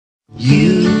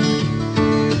You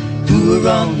who are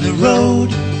on the road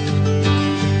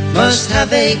must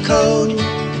have a code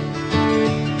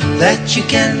that you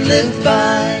can live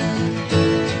by,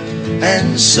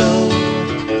 and so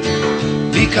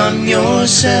become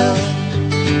yourself,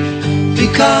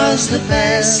 because the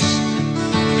past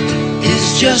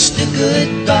is just a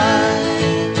goodbye.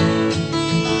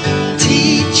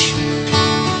 Teach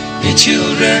your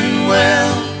children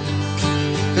well,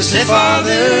 'cause their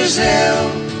father's hell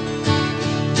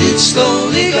did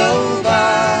slowly go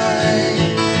by,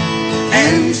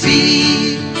 and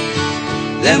feed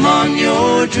them on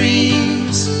your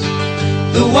dreams,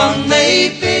 the one they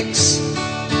fix,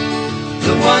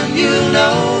 the one you'll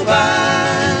know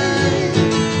by.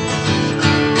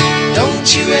 Don't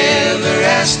you ever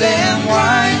ask them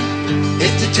why,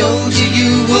 if they told you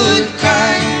you would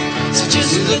cry, so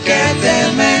just look at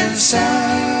them and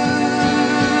sigh,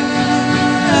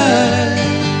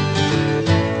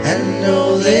 and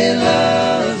know they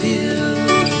love you.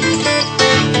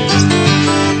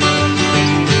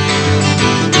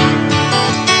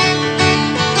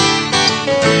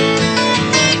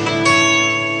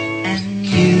 And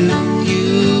you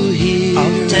hear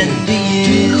of tender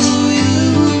years,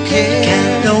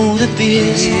 can't know the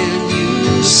fears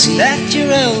that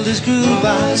your elders grew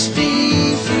by,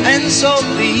 and so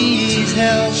please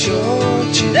help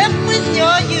them with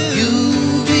your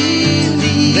youth.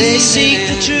 They seek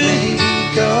the truth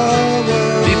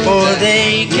before they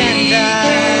can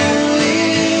die.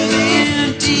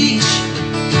 Teach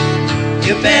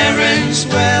your parents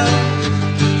well,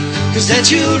 'cause their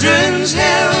children's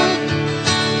hell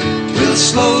will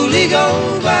slowly go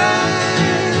by,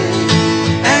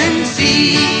 and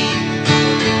feed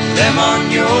them on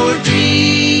your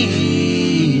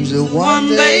dreams, the one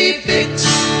they fix,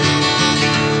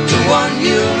 the one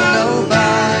you'll know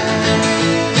by.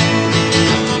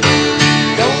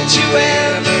 Don't you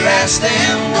ever ask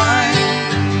them why,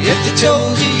 if they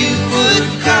told you you would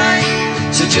cry,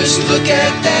 so just look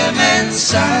at them and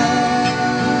sigh,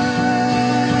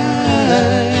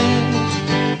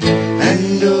 and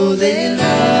know they